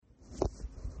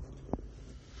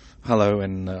Hello,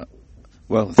 and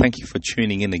thank you for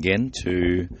tuning in again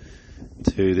to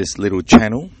this little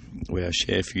channel where I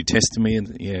share a few testimony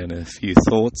and a few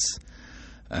thoughts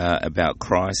about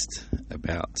Christ,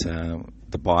 about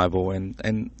the Bible,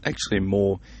 and actually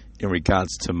more in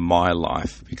regards to my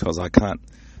life, because I can't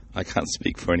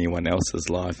speak for anyone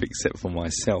else's life except for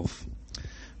myself.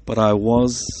 But I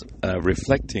was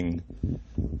reflecting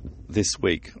this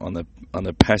week on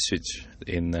the passage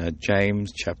in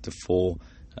James chapter 4.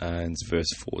 And it's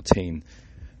verse 14.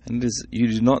 And it is, you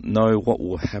do not know what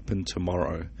will happen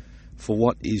tomorrow, for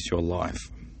what is your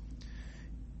life?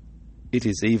 It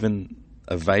is even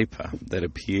a vapor that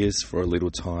appears for a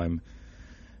little time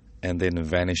and then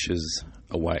vanishes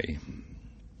away.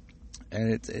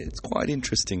 And it's quite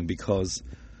interesting because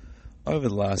over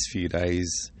the last few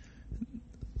days,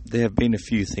 there have been a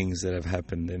few things that have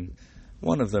happened. And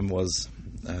one of them was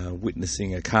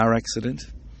witnessing a car accident.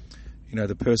 You know,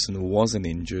 the person who wasn't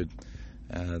injured,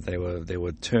 they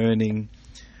were turning,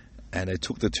 and they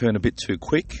took the turn a bit too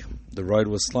quick. The road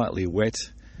was slightly wet,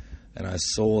 and I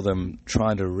saw them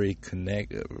trying to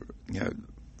reconnect,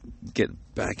 get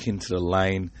back into the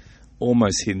lane,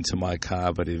 almost hit into my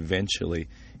car, but eventually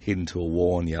hit into a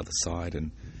wall on the other side.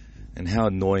 And how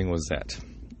annoying was that?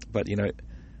 But,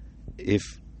 if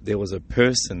there was a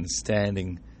person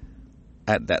standing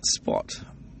at that spot,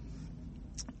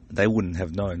 they wouldn't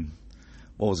have known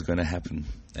what was going to happen,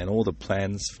 and all the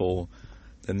plans for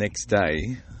the next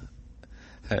day,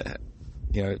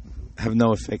 have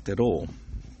no effect at all.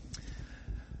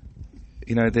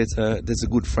 There's a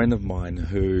good friend of mine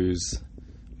whose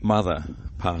mother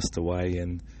passed away,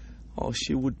 and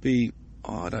she would be,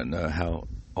 I don't know how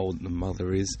old the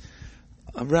mother is,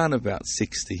 around about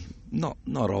 60, not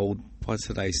old by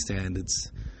today's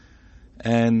standards,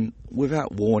 and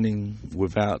without warning,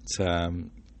 without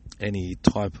any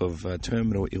type of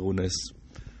terminal illness,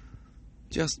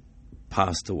 just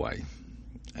passed away.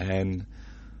 And,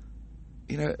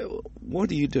 what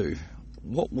do you do?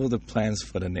 What were the plans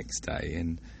for the next day?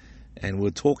 And we're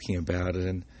talking about it,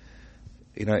 and,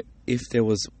 if there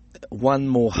was one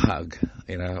more hug,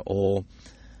 or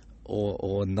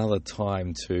another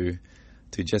time to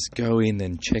just go in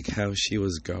and check how she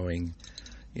was going,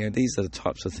 these are the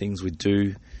types of things we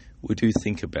do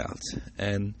think about.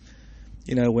 And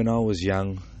when I was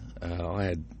young,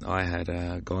 I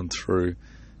had gone through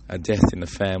a death in the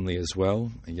family as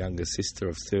well. A younger sister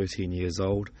of 13 years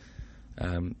old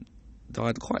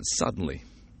died quite suddenly,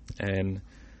 and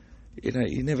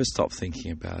you never stop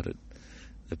thinking about it.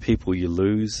 The people you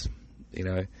lose,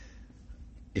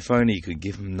 if only you could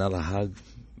give them another hug,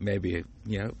 maybe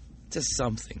just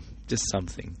something.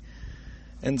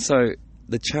 And so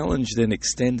the challenge then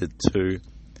extended to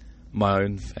my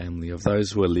own family, of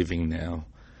those who are living now.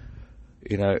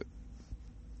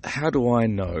 How do I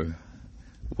know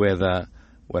whether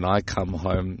when I come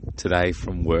home today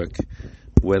from work,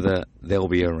 whether they'll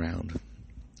be around?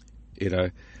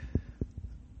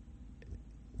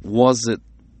 Was it,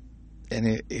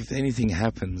 and if anything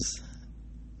happens,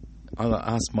 I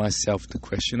ask myself the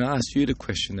question, I ask you the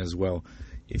question as well.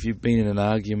 If you've been in an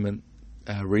argument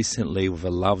recently with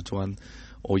a loved one,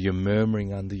 or you're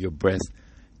murmuring under your breath,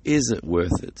 is it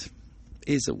worth it?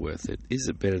 Is it worth it? Is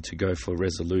it better to go for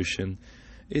resolution?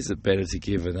 Is it better to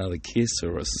give another kiss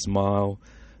or a smile?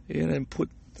 And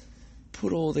put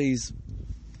all these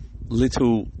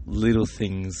little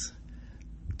things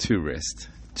to rest,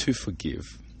 to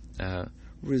forgive,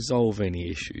 resolve any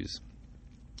issues.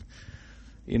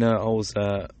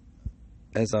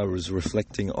 As I was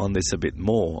reflecting on this a bit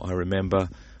more, I remember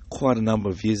quite a number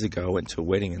of years ago I went to a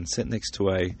wedding and sat next to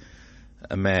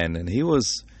a man, and he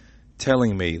was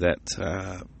telling me that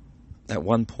at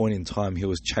one point in time he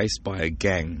was chased by a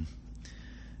gang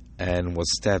and was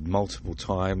stabbed multiple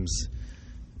times,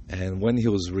 and when he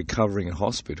was recovering in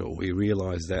hospital, he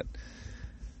realized that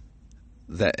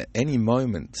at any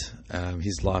moment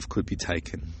his life could be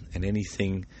taken, and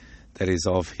anything that is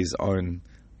of his own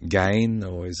gain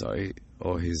or his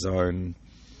own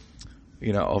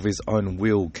of his own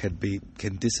will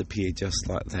can disappear just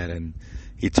like that. And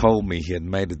he told me he had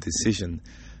made a decision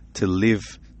to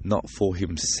live not for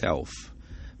himself,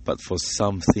 but for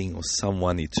something or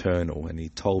someone eternal. And he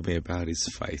told me about his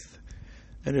faith,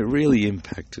 and it really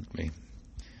impacted me.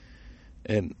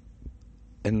 And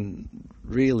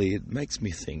really, it makes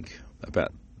me think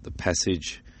about the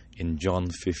passage in John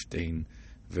 15,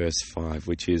 verse 5,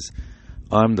 which is,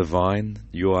 I'm the vine,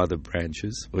 you are the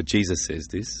branches. Well, Jesus says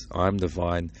this, I'm the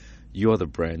vine, you are the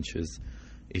branches.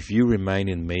 If you remain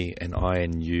in me and I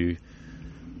in you,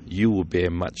 you will bear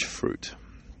much fruit.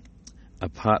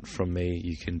 Apart from me,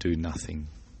 you can do nothing.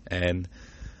 And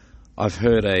I've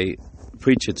heard a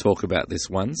preacher talk about this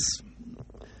once,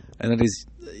 and it is,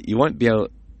 you won't be able,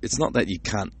 it's not that you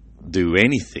can't do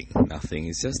nothing,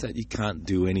 it's just that you can't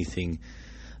do anything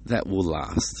that will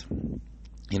last.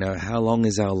 You know, how long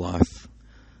is our life?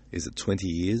 Is it 20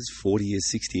 years, 40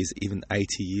 years, 60 years, even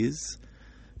 80 years?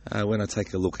 When I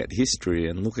take a look at history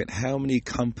and look at how many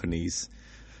companies,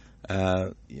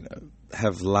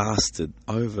 have lasted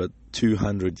over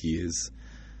 200 years,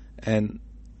 and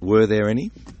were there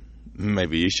any?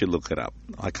 Maybe you should look it up.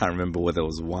 I can't remember whether there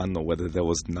was one or whether there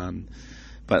was none.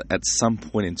 But at some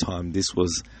point in time, this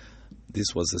was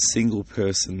a single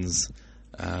person's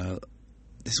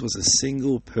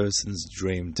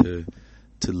dream to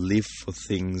live for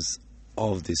things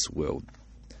of this world,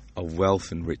 of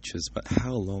wealth and riches. But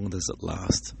how long does it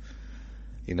last?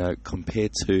 You know,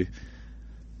 compared to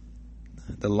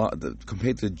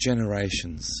the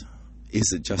generations,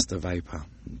 is it just a vapor?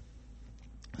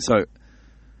 So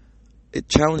it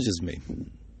challenges me.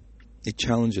 It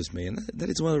challenges me, and that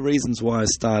is one of the reasons why I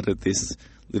started this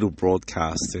little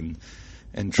broadcast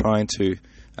and trying to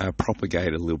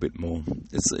propagate a little bit more.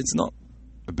 It's not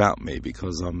about me,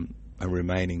 because I'm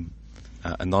remaining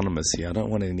anonymous here. I don't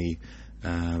want any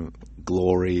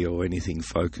glory or anything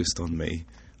focused on me.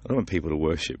 I don't want people to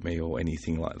worship me or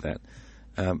anything like that.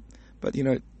 But you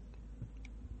know,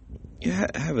 you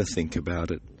have a think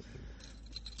about it.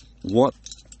 What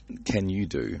can you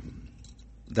do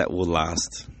that will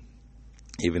last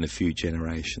even a few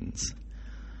generations?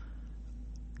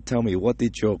 Tell me, what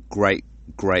did your great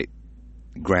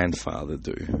grandfather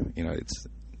do? You know, it's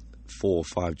 4 or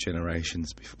 5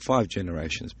 generations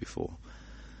before.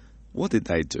 What did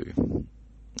they do?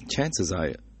 Chances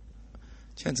are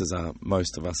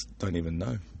most of us don't even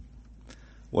know.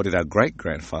 What did our great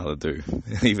grandfather do?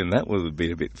 Even that would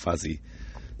be a bit fuzzy.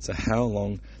 So how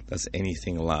long does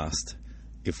anything last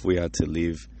if we are to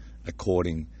live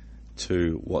according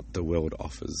to what the world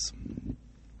offers?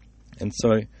 And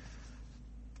so,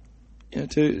 you know,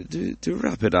 to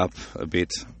wrap it up a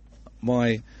bit,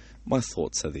 my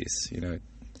thoughts are this. You know,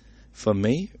 for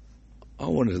me, I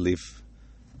also want to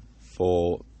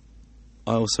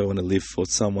live for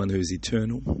someone who's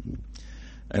eternal,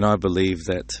 and I believe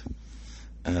that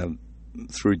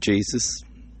through Jesus,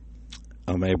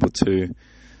 I'm able to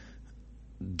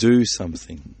do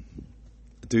something,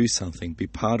 be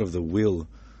part of the will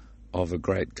of a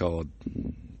great God,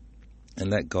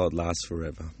 and that God lasts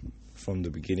forever, from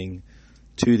the beginning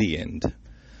to the end.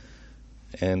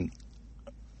 And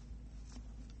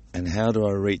how do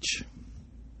I reach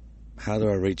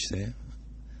there?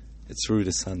 It's through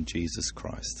the Son, Jesus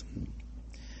Christ.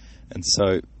 And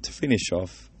so, to finish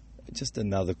off, just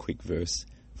another quick verse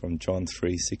from John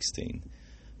 3:16.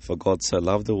 For God so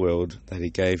loved the world that he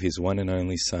gave his one and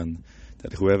only Son,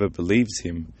 that whoever believes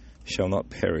him shall not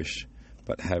perish,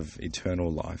 but have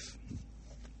eternal life.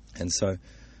 And so,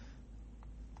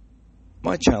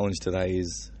 my challenge today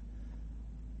is,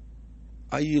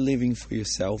 are you living for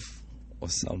yourself or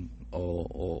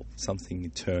something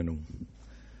eternal?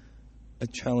 A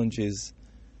challenge is,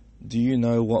 do you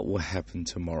know what will happen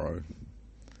tomorrow?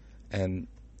 And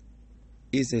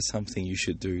is there something you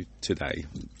should do today?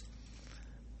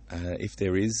 If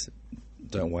there is,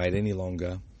 don't wait any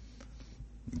longer.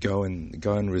 Go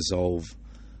and resolve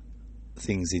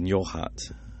things in your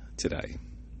heart today.